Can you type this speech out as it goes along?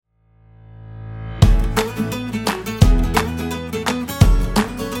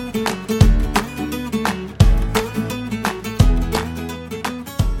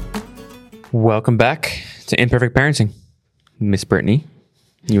Welcome back to Imperfect Parenting. Miss Brittney,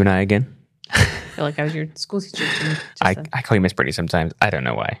 you and I again. I feel like I was your school teacher. I call you Miss Brittney sometimes. I don't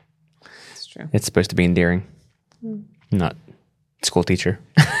know why. It's true. It's supposed to be endearing. Not school teacher.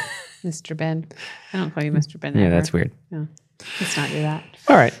 Mr. Ben. I don't call you Mr. Ben ever. Yeah, that's weird. No, let's not do that.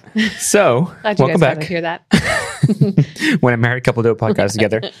 All right. So, Glad you welcome guys got back. to hear that. When a married couple do a podcast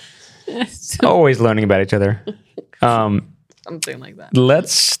together, always learning about each other. Something like that.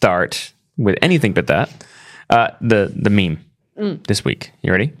 Let's start with anything but that. The meme this week.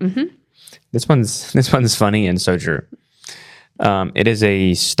 You ready? Mm-hmm. This one's funny and so true. It is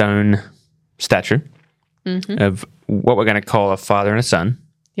a stone statue of what we're going to call a father and a son.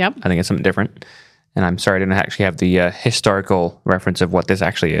 Yep. I think it's something different. And I'm sorry I didn't actually have the historical reference of what this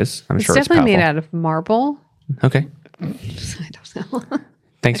actually is. I'm sure it's definitely powerful. made out of marble. Okay. I don't know.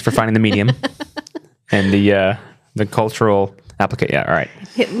 Thanks for finding the medium and the cultural application. Yeah, all right.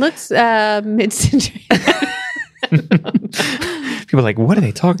 It looks mid-century. People are like, what are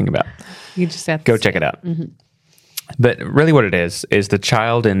they talking about? You just have to Go check it out. Mm-hmm. But really what it is the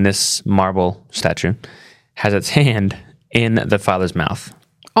child in this marble statue has its hand in the father's mouth.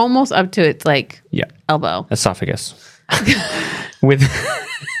 almost up to its elbow. Esophagus. With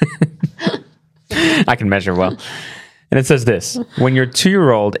I can measure well. And it says this: when your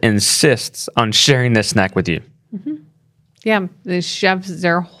 2-year-old insists on sharing this snack with you. Mm-hmm. Yeah, it shoves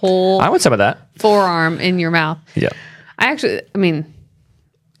their whole I want some of that. forearm in your mouth. Yeah.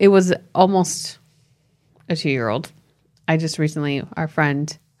 It was almost a 2-year-old. I just recently, our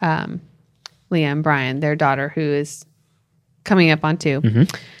friend, Leah and Brian, their daughter, who is coming up on 2,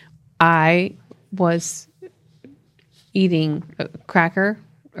 I was eating a cracker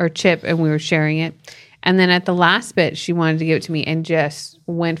or chip and we were sharing it. And then at the last bit, she wanted to give it to me and just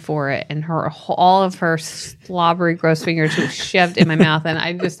went for it. And all of her slobbery, gross fingers were shoved in my mouth. And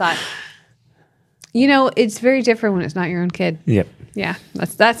I just thought, it's very different when it's not your own kid. Yep. Yeah,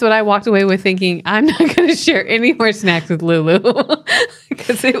 that's what I walked away with thinking. I'm not going to share any more snacks with Lulu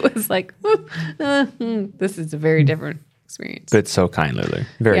because it was like, this is a very different experience. But so kind, Lulu.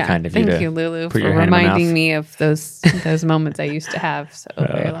 Very kind of you. Thank you, Lulu, for reminding me of those moments I used to have so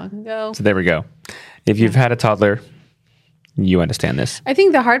very long ago. So there we go. If you've had a toddler, you understand this. I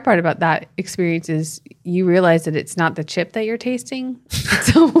think the hard part about that experience is you realize that it's not the chip that you're tasting.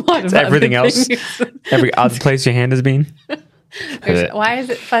 It's a lot of everything else. things. Every odd place your hand has been. Why is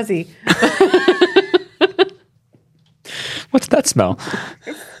it fuzzy? What's that smell?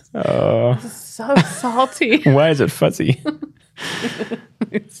 So salty. Why is it fuzzy?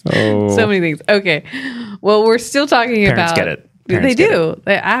 So many things. Okay. Well, we're still talking Parents about... get it. They do.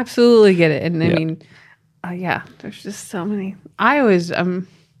 They absolutely get it. And I mean, there's just so many. I always,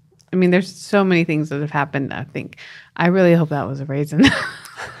 there's so many things that have happened. I think I really hope that was a raisin.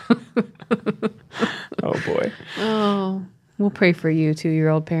 Oh, boy. Oh, we'll pray for you,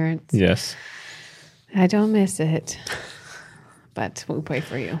 2-year-old parents. Yes. I don't miss it, but we'll pray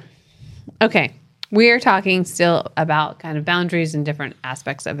for you. Okay. We are talking still about kind of boundaries and different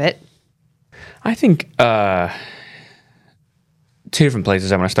aspects of it. I think 2 different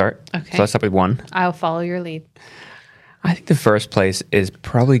places I want to start. Okay. So let's start with one. I'll follow your lead. I think the first place is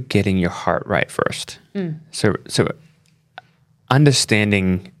probably getting your heart right first. So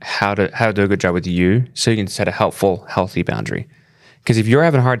understanding how to do a good job with you so you can set a helpful, healthy boundary. Because if you're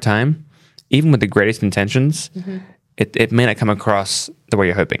having a hard time, even with the greatest intentions, it may not come across the way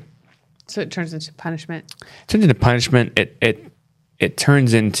you're hoping. So it turns into punishment. It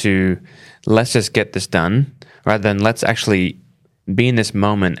turns into, let's just get this done, rather than let's actually be in this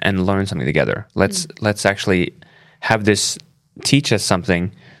moment and learn something together. Let's actually have this teach us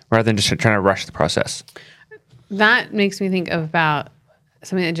something rather than just trying to rush the process. That makes me think about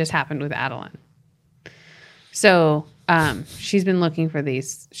something that just happened with Adeline. So she's been looking for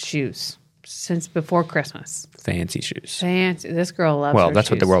these shoes since before Christmas. Fancy shoes. Fancy. This girl loves Well, her that's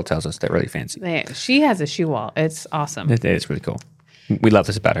shoes. what the world tells us. They're really fancy. She has a shoe wall. It's awesome. It is really cool. We love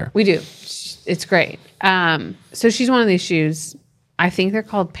this about her. We do. It's great. So she's one of these shoes. I think they're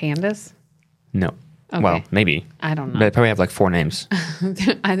called Pandas. No. Okay. Well, maybe. I don't know. They probably have like 4 names.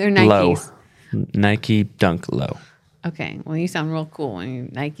 They're Nikes. Low. Nike Dunk Low. Okay. Well, you sound real cool when you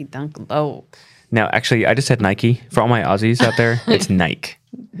Nike Dunk Low. Now, actually, I just said Nike. For all my Aussies out there, it's Nike.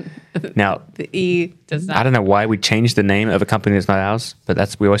 Now, The E does not. I don't know why we changed the name of a company that's not ours, but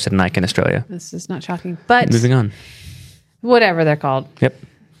we always said Nike in Australia. This is not shocking. But Moving on. whatever they're called. Yep.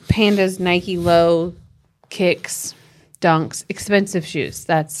 Pandas, Nike Low, Kicks, Dunks, expensive shoes.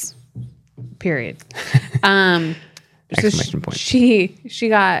 That's period. Exclamation point.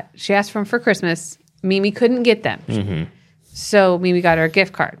 She asked for them for Christmas. Mimi couldn't get them. So Mimi got her a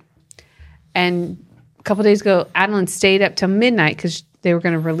gift card. And a couple days ago, Adeline stayed up till midnight because they were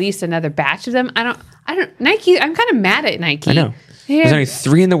going to release another batch of them. I don't, Nike, I'm kind of mad at Nike. I know. There's only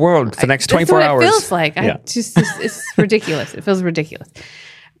 3 in the world for the next 24 hours. It feels like. It's ridiculous. It feels ridiculous.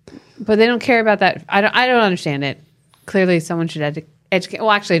 But they don't care about that. I don't understand it. Clearly, someone should educate.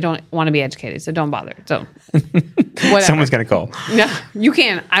 Well, actually, I don't want to be educated, so don't bother. So, whatever. Someone's going to call. No, you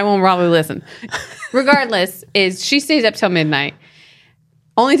can. I won't probably listen. Regardless, she stays up till midnight,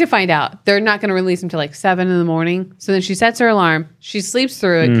 only to find out they're not going to release them till like 7 in the morning. So then she sets her alarm. She sleeps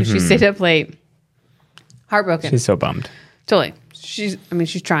through it because she stayed up late. Heartbroken. She's so bummed. Totally. She's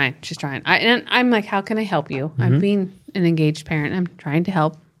trying. She's trying. And I'm like, how can I help you? I'm being an engaged parent. I'm trying to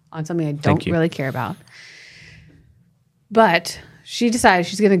help on something I don't really care about. But she decided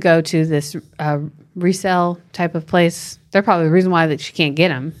she's going to go to this resale type of place. They're probably the reason why that she can't get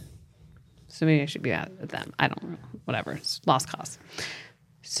them. So maybe I should be mad at them. I don't know. Whatever. It's lost cause.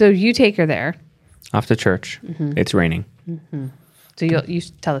 So you take her there. Off to church. It's raining. So you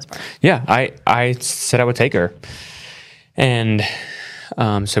tell this part. Yeah, I said I would take her. And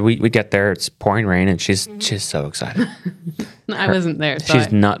so we get there. It's pouring rain, and she's so excited. I wasn't there. So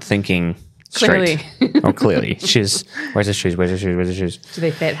she's not thinking straight. Clearly. She's, where's the shoes? Do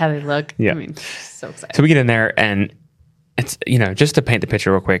they fit? How they look? Yeah. I mean, so excited. So we get in there, and it's, just to paint the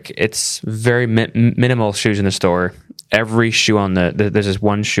picture real quick, it's very minimal shoes in the store. Every shoe there's this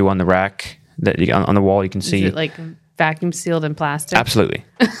one shoe on the rack that on the wall you can see. Is it like vacuum sealed in plastic? Absolutely.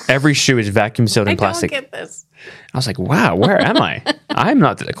 Every shoe is vacuum sealed in plastic. I don't get this. I was like, wow, where am I? I'm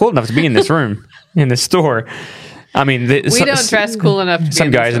not cool enough to be in this room, in this store. I mean, we don't dress cool enough to be some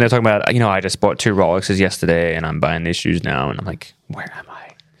guys, and they're talking about, I just bought 2 Rolexes yesterday, and I'm buying these shoes now. And I'm like, where am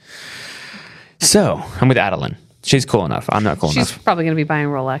I? So I'm with Adeline. She's cool enough. I'm not cool enough. She's probably going to be buying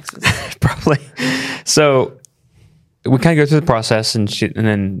Rolexes. Probably. So we kind of go through the process, and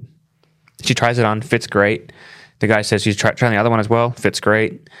then she tries it on, fits great. The guy says she's trying the other one as well, fits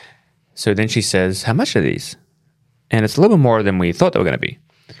great. So then she says, how much are these? And it's a little bit more than we thought they were going to be.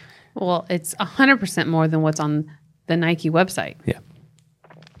 Well, it's 100% more than what's on the Nike website. Yeah.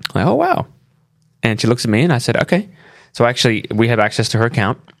 I'm like, oh, wow. And she looks at me, and I said, okay. So actually, we have access to her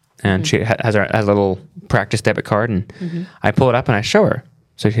account, and she has a little practice debit card, and I pull it up, and I show her.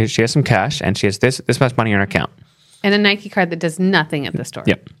 So she has some cash, and she has this much money in her account. And a Nike card that does nothing at the store.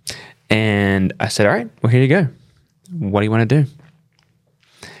 Yep. And I said, all right, well, here you go. What do you want to do?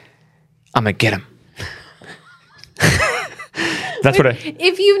 I'm going to get him. That's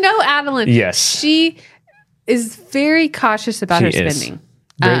if you know Adeline, yes, she is very cautious about her spending.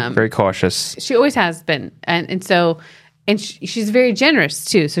 Very cautious. She always has been. And so, she's very generous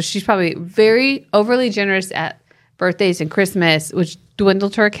too. So she's probably very overly generous at birthdays and Christmas, which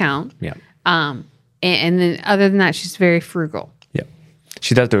dwindled her account. Yeah. And then other than that, she's very frugal. Yeah.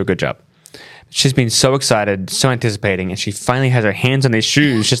 She does do a good job. She's been so excited, so anticipating, and she finally has her hands on these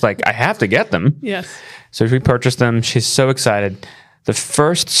shoes. She's like, I have to get them. Yes. So we purchased them. She's so excited. The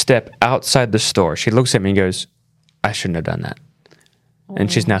first step outside the store, she looks at me and goes, I shouldn't have done that. Oh.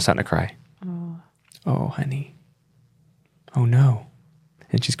 And she's now starting to cry. Oh, honey. Oh, no.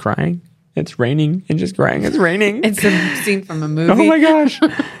 And she's crying. It's raining. And she's crying. It's raining. It's a scene from a movie. Oh, my gosh.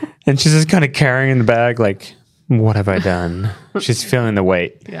 And she's just kind of carrying the bag like, what have I done? She's feeling the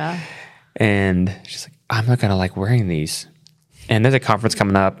weight. Yeah. And she's like, I'm not going to like wearing these. And there's a conference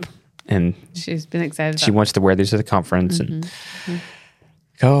coming up. And she's been excited. She wants to wear these to the conference. And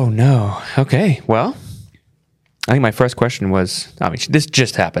oh, no. Okay. Well, I think my first question was, this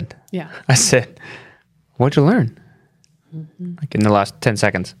just happened. Yeah. I said, what'd you learn? Like in the last 10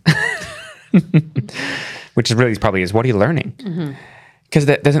 seconds. Which is really probably is, what are you learning? Because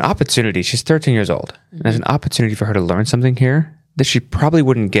there's an opportunity. She's 13 years old. There's an opportunity for her to learn something here that she probably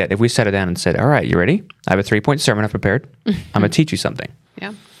wouldn't get if we sat her down and said, all right, you ready? I have a 3-point sermon I've prepared. I'm going to teach you something.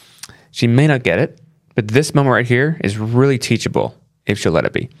 Yeah. She may not get it, but this moment right here is really teachable if she'll let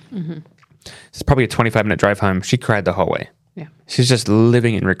it be. It's probably a 25-minute drive home. She cried the whole way. Yeah. She's just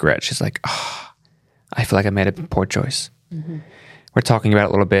living in regret. She's like, I feel like I made a poor choice. We're talking about it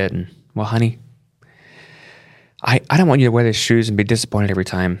a little bit, and, well, honey, I don't want you to wear these shoes and be disappointed every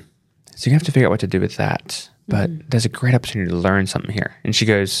time. So you have to figure out what to do with that. But there's a great opportunity to learn something here. And she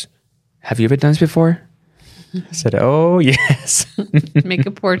goes, have you ever done this before? I said, oh, yes. Make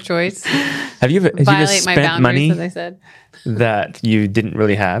a poor choice. Have you ever spent money as I said, that you didn't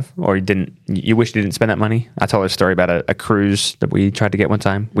really have, or you wish you didn't spend that money? I told her a story about a cruise that we tried to get one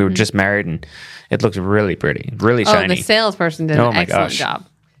time. We were just married, and it looked really pretty, really shiny. Oh, the salesperson did an excellent job.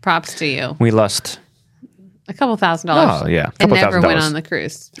 Props to you. We lost a couple $1,000. Oh, yeah. And never went on the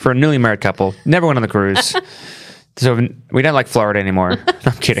cruise. For a newly married couple, never went on the cruise. So we don't like Florida anymore.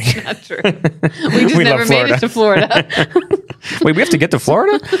 I'm kidding. Not true. We just never made it to Florida. Wait, we have to get to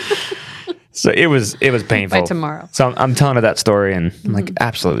Florida? So it was painful. By tomorrow. So I'm telling her that story, and I'm like,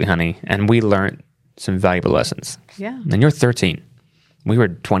 absolutely, honey. And we learned some valuable lessons. Yeah. And you're 13. We were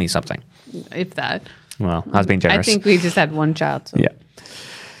 20 something. If that. Well, I was being generous. I think we just had one child. So. Yeah.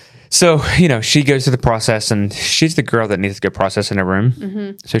 So, she goes through the process, and she's the girl that needs to get processed in her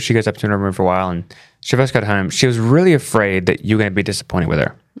room. So she goes up to her room for a while, and she first got home. She was really afraid that you were going to be disappointed with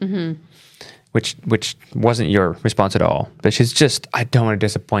her, which wasn't your response at all. But she's just, I don't want to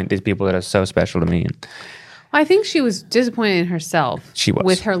disappoint these people that are so special to me. And I think she was disappointed in herself. She was.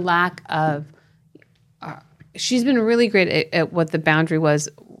 With her lack of, she's been really great at what the boundary was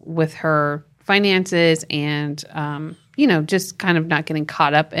with her finances and, just kind of not getting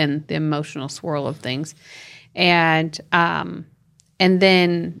caught up in the emotional swirl of things. And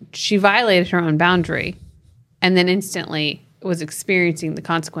then she violated her own boundary and then instantly was experiencing the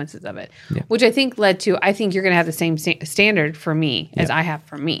consequences of it, which I think led to, I think you're going to have the same standard for me as I have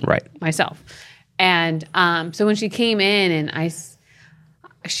for me, myself. And so when she came in and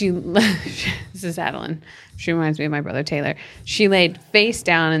this is Adeline. She reminds me of my brother Taylor. She laid face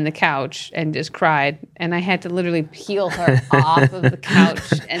down in the couch and just cried. And I had to literally peel her off of the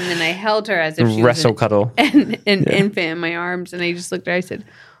couch. And then I held her as if she was cuddle. an infant in my arms. And I just looked at her. I said,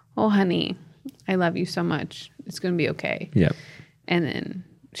 "Oh, honey, I love you so much. It's going to be okay." Yep. And then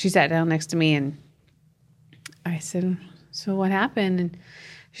she sat down next to me and I said, "So what happened?" And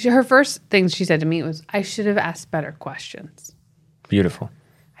her first thing she said to me was, "I should have asked better questions." Beautiful.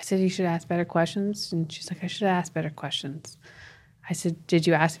 I said, "You should ask better questions." And she's like, "I should have asked better questions." I said, "Did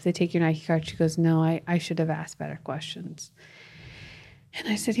you ask if they take your Nike card?" She goes, "No, I should have asked better questions." And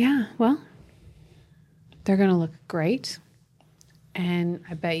I said, "Yeah, well, they're going to look great. And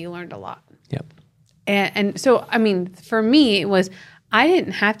I bet you learned a lot." Yep. And so, I mean, for me, it was, I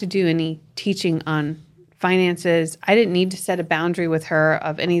didn't have to do any teaching on finances. I didn't need to set a boundary with her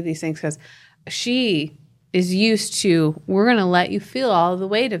of any of these things because she is used to, we're going to let you feel all the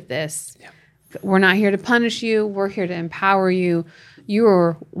weight of this. Yep. We're not here to punish you. We're here to empower you.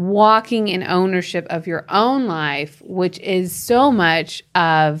 You're walking in ownership of your own life, which is so much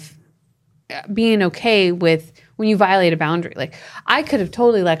of being okay with when you violate a boundary. Like, I could have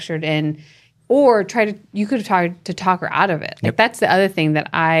totally lectured in or you could have tried to talk her out of it. Like, that's the other thing that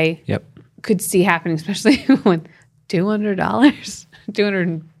I could see happening, especially with $200,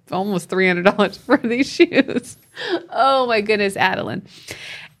 almost $300 for these shoes. Oh my goodness, Adeline.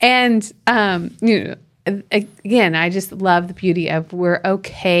 And, again, I just love the beauty of we're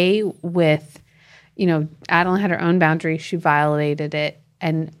okay with, Adeline had her own boundary. She violated it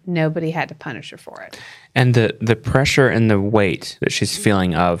and nobody had to punish her for it. And the pressure and the weight that she's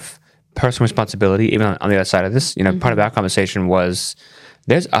feeling of personal responsibility, even on the other side of this, part of our conversation was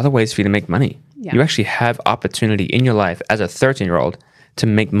there's other ways for you to make money. Yeah. You actually have opportunity in your life as a 13-year-old to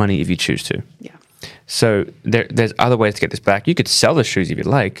make money if you choose to. Yeah. So there's other ways to get this back. You could sell the shoes if you'd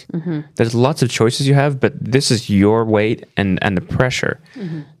like. Mm-hmm. There's lots of choices you have, but this is your weight and the pressure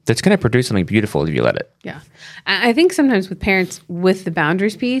that's going to produce something beautiful if you let it. Yeah. I think sometimes with parents with the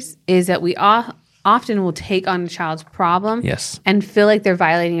boundaries piece is that we often will take on a child's problem and feel like they're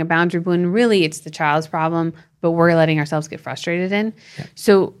violating a boundary when really it's the child's problem, but we're letting ourselves get frustrated in. Yeah.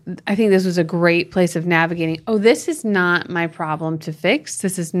 So I think this was a great place of navigating, this is not my problem to fix.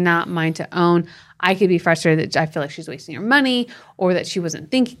 This is not mine to own. I could be frustrated that I feel like she's wasting her money or that she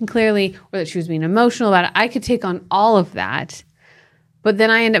wasn't thinking clearly or that she was being emotional about it. I could take on all of that, but then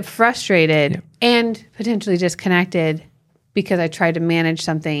I end up frustrated and potentially disconnected because I tried to manage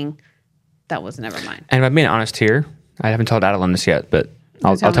something that was never mine. And if I'm being honest here, I haven't told Adeline this yet, but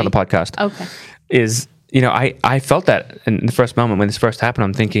I'll tell the podcast. Okay. I felt that in the first moment when this first happened.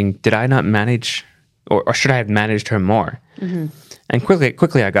 I'm thinking, did I not manage or should I have managed her more? Mm-hmm. And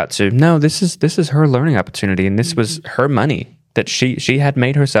quickly I got to, no, this is her learning opportunity, and this was her money that she had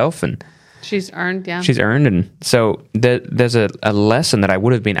made herself, and she's earned, and so there's a lesson that I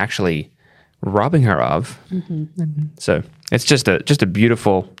would have been actually robbing her of. Mm-hmm. So it's just a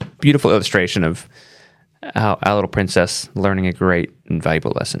beautiful illustration of our little princess learning a great and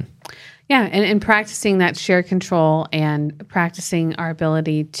valuable lesson. Yeah, and practicing that shared control and practicing our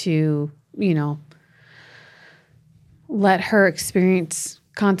ability to, let her experience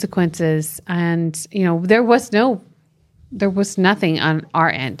consequences. And, there was nothing on our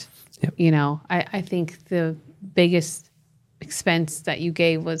end. Yep. I think the biggest expense that you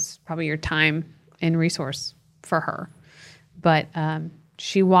gave was probably your time and resource for her. But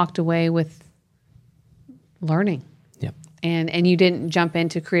she walked away with learning. Yep. And you didn't jump in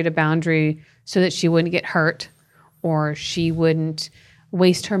to create a boundary so that she wouldn't get hurt or she wouldn't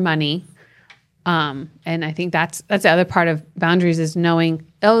waste her money. And I think that's the other part of boundaries is knowing,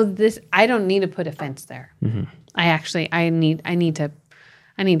 I don't need to put a fence there. Mm-hmm. I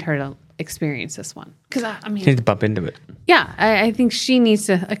need her to experience this one. Cause you need to bump into it. Yeah. I think she needs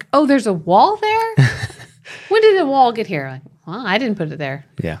to there's a wall there. When did the wall get here? Like, well, I didn't put it there.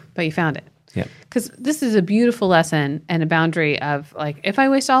 Yeah. But you found it. Yeah. Because this is a beautiful lesson and a boundary of like, if I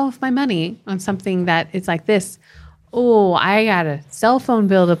waste all of my money on something that is like this, I got a cell phone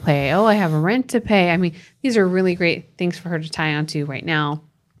bill to pay. I have a rent to pay. I mean, these are really great things for her to tie onto right now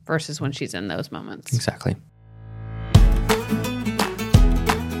versus when she's in those moments. Exactly.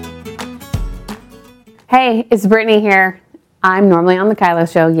 Hey, it's Brittany here. I'm normally on the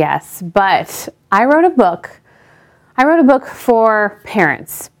Kylo Show, yes, but I wrote a book. I wrote a book for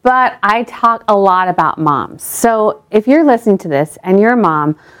parents, but I talk a lot about moms. So if you're listening to this and you're a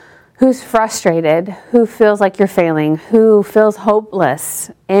mom who's frustrated, who feels like you're failing, who feels hopeless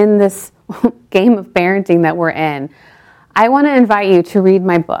in this game of parenting that we're in, I want to invite you to read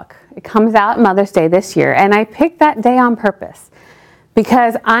my book. It comes out Mother's Day this year, and I picked that day on purpose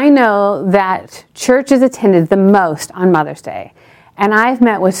because I know that church is attended the most on Mother's Day, and I've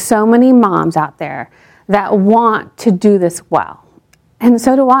met with so many moms out there that want to do this well, and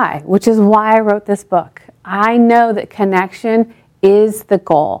so do I, which is why I wrote this book. I know that connection is the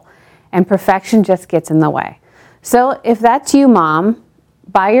goal, and perfection just gets in the way. So if that's you, mom,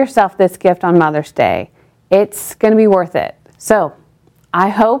 buy yourself this gift on Mother's Day. It's going to be worth it. So I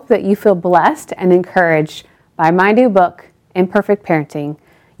hope that you feel blessed and encouraged by my new book, Imperfect Parenting.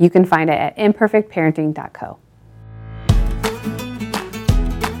 You can find it at imperfectparenting.co.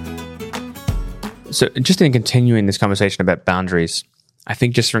 So just in continuing this conversation about boundaries, I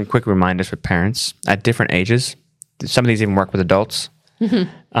think just some quick reminders for parents at different ages. Some of these even work with adults.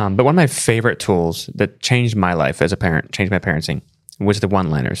 Mm-hmm. But one of my favorite tools that changed my life as a parent, changed my parenting, was the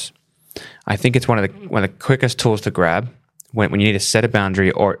one-liners. I think it's one of the quickest tools to grab when you need to set a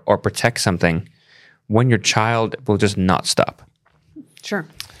boundary or protect something when your child will just not stop. Sure.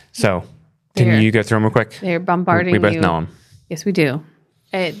 So can you go through them real quick? They're bombarding We both you. know them. Yes, we do.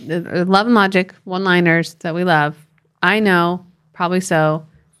 Love and logic, one-liners that we love. I know, probably so.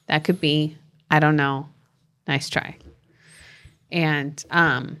 That could be, I don't know. Nice try. And,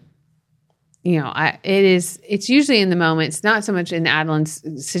 it's usually in the moment. It's not so much in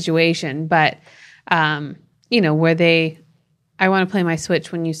Adeline's situation, but, where I want to play my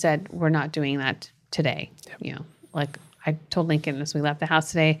switch when you said we're not doing that today. Yep. Like I told Lincoln as we left the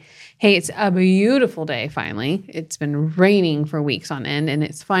house today, hey, it's a beautiful day finally. It's been raining for weeks on end, and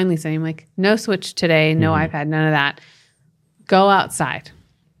it's finally saying like, no switch today, no iPad, none of that. Go outside.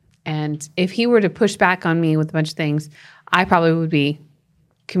 And if he were to push back on me with a bunch of things, I probably would be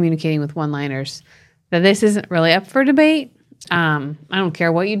communicating with one-liners that this isn't really up for debate. I don't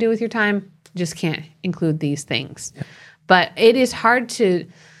care what you do with your time, just can't include these things. Yeah. But it is hard to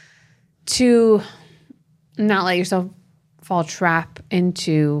not let yourself fall trap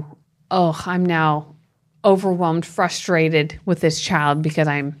into, I'm now overwhelmed, frustrated with this child because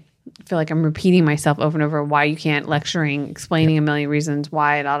I feel like I'm repeating myself over and over why you can't, lecturing, explaining a million reasons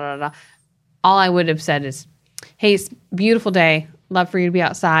why, All I would have said is, hey, it's a beautiful day. Love for you to be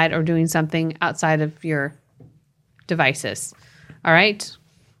outside or doing something outside of your devices. All right?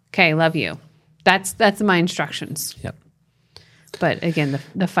 Okay, love you. That's my instructions. Yep. But again,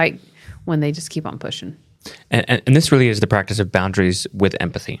 the fight when they just keep on pushing. And this really is the practice of boundaries with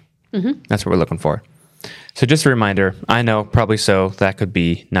empathy. Mm-hmm. That's what we're looking for. So just a reminder, I know, probably so, that could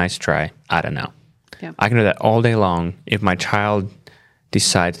be nice try. I don't know. Yep. I can do that all day long if my child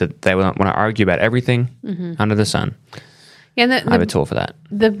decides that they want to argue about everything under the sun. Yeah, and I have a tool for that.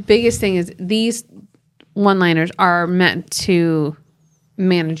 The biggest thing is these one-liners are meant to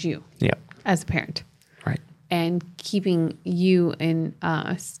manage you as a parent. Right. And keeping you in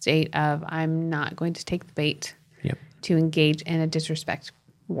a state of, I'm not going to take the bait to engage in a disrespect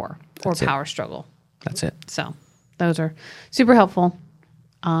war or power struggle. That's it. So those are super helpful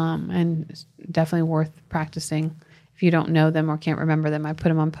and definitely worth practicing. If you don't know them or can't remember them, I put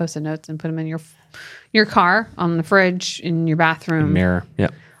them on Post-it notes and put them in your car, on the fridge, in your bathroom. Mirror,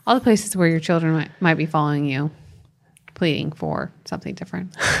 yep. All the places where your children might be following you, pleading for something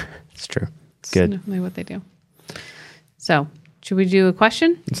different. It's true. Good. That's definitely what they do. So, should we do a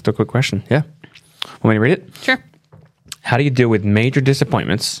question? Let's do a quick question, yeah. Want me to read it? Sure. How do you deal with major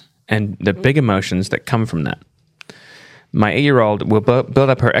disappointments and the big emotions that come from that? My 8-year-old will build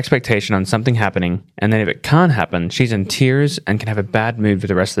up her expectation on something happening, and then if it can't happen, she's in tears and can have a bad mood for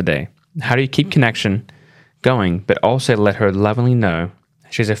the rest of the day. How do you keep connection going, but also let her lovingly know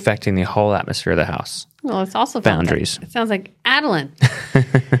she's affecting the whole atmosphere of the house? Well, it's also boundaries. It sounds like Adeline.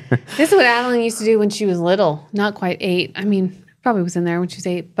 This is what Adeline used to do when she was little, not quite 8. I mean, probably was in there when she was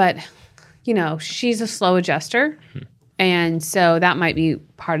 8, but she's a slow adjuster. And so that might be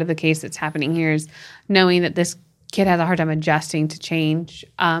part of the case that's happening here is knowing that this kid has a hard time adjusting to change.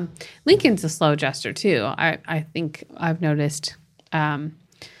 Lincoln's a slow adjuster too. I think I've noticed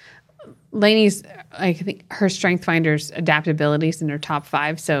Lainey's, I think her strength finder's adaptability is in her top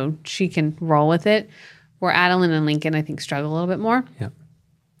 5, so she can roll with it. Where Adeline and Lincoln, I think, struggle a little bit more. Yeah.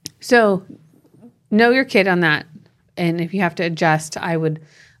 So know your kid on that. And if you have to adjust, I would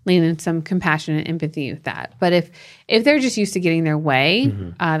lean in some compassion and empathy with that. But if they're just used to getting their way,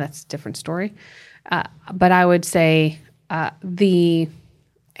 that's a different story. But I would say hey,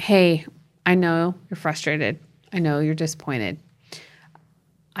 I know you're frustrated. I know you're disappointed.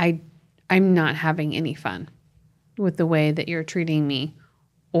 I'm not having any fun with the way that you're treating me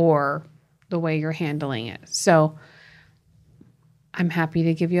or the way you're handling it. So I'm happy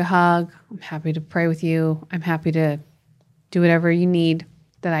to give you a hug. I'm happy to pray with you. I'm happy to do whatever you need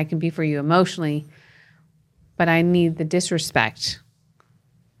that I can be for you emotionally. But I need the disrespect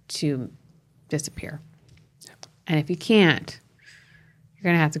to disappear. And if you can't, you're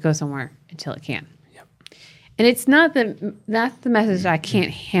going to have to go somewhere until it can. And it's not that's the message that I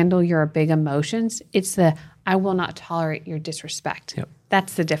can't handle your big emotions. It's I will not tolerate your disrespect. Yep.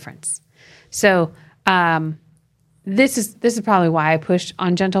 That's the difference. So this is probably why I pushed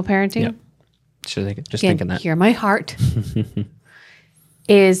on gentle parenting. Yep. Just thinking that. Hear my heart.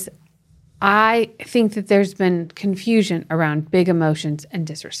 Is I think that there's been confusion around big emotions and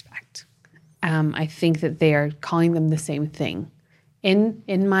disrespect. I think that they are calling them the same thing. In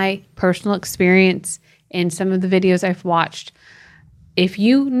my personal experience, in some of the videos I've watched, if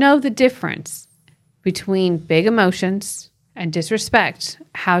you know the difference between big emotions and disrespect,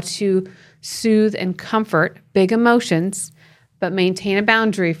 how to soothe and comfort big emotions, but maintain a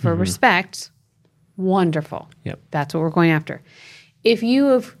boundary for respect, wonderful. Yep. That's what we're going after. If you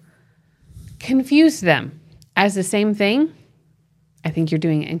have confused them as the same thing, I think you're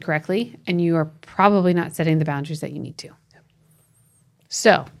doing it incorrectly, and you are probably not setting the boundaries that you need to. Yep.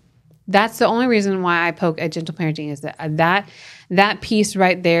 So that's the only reason why I poke at gentle parenting is that piece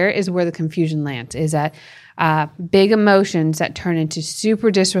right there is where the confusion lands, is that big emotions that turn into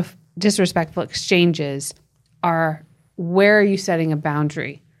super disrespectful exchanges are where are you setting a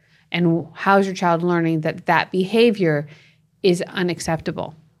boundary? And how's your child learning that behavior is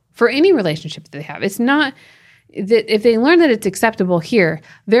unacceptable for any relationship that they have? It's not that if they learn that it's acceptable here,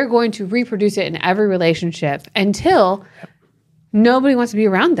 they're going to reproduce it in every relationship until nobody wants to be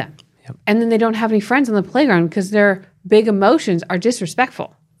around them. Yep. And then they don't have any friends on the playground because their big emotions are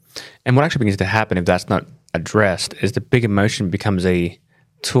disrespectful. And what actually begins to happen if that's not addressed is the big emotion becomes a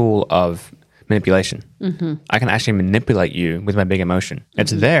tool of manipulation. Mm-hmm. I can actually manipulate you with my big emotion.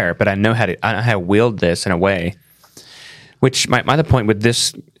 It's there, but I know how to wield this in a way. Which my other point with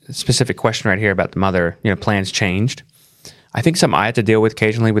this specific question right here about the mother, plans changed. I think something I had to deal with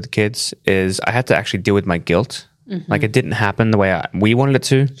occasionally with the kids is I had to actually deal with my guilt. Mm-hmm. Like it didn't happen the way we wanted it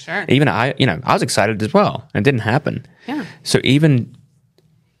to. Sure. Even I was excited as well. And it didn't happen. Yeah. So even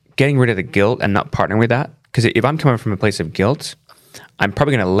getting rid of the guilt and not partnering with that, because if I'm coming from a place of guilt, I'm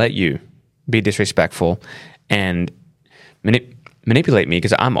probably going to let you be disrespectful and manipulate me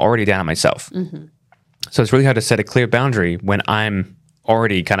because I'm already down on myself. Mm-hmm. So it's really hard to set a clear boundary when I'm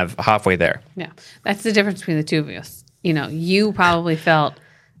already kind of halfway there. Yeah. That's the difference between the two of us. You probably felt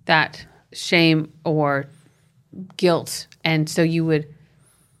that shame or guilt, and so you would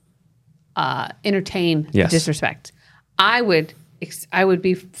entertain disrespect. I would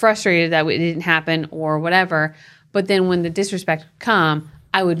be frustrated that it didn't happen or whatever, but then when the disrespect would come,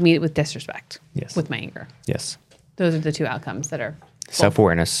 I would meet it with disrespect, with my anger. Yes. Those are the two outcomes that are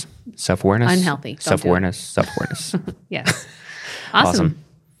self-awareness. Unhealthy. Self-awareness. Yes. Awesome.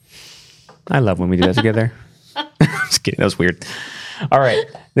 I love when we do that together. Just kidding. That was weird. All right.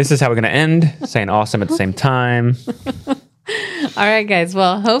 This is how we're going to end, saying awesome at the same time. All right, guys.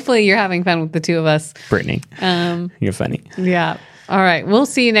 Well, hopefully you're having fun with the two of us. Brittany, you're funny. Yeah. All right. We'll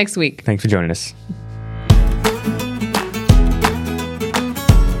see you next week. Thanks for joining us.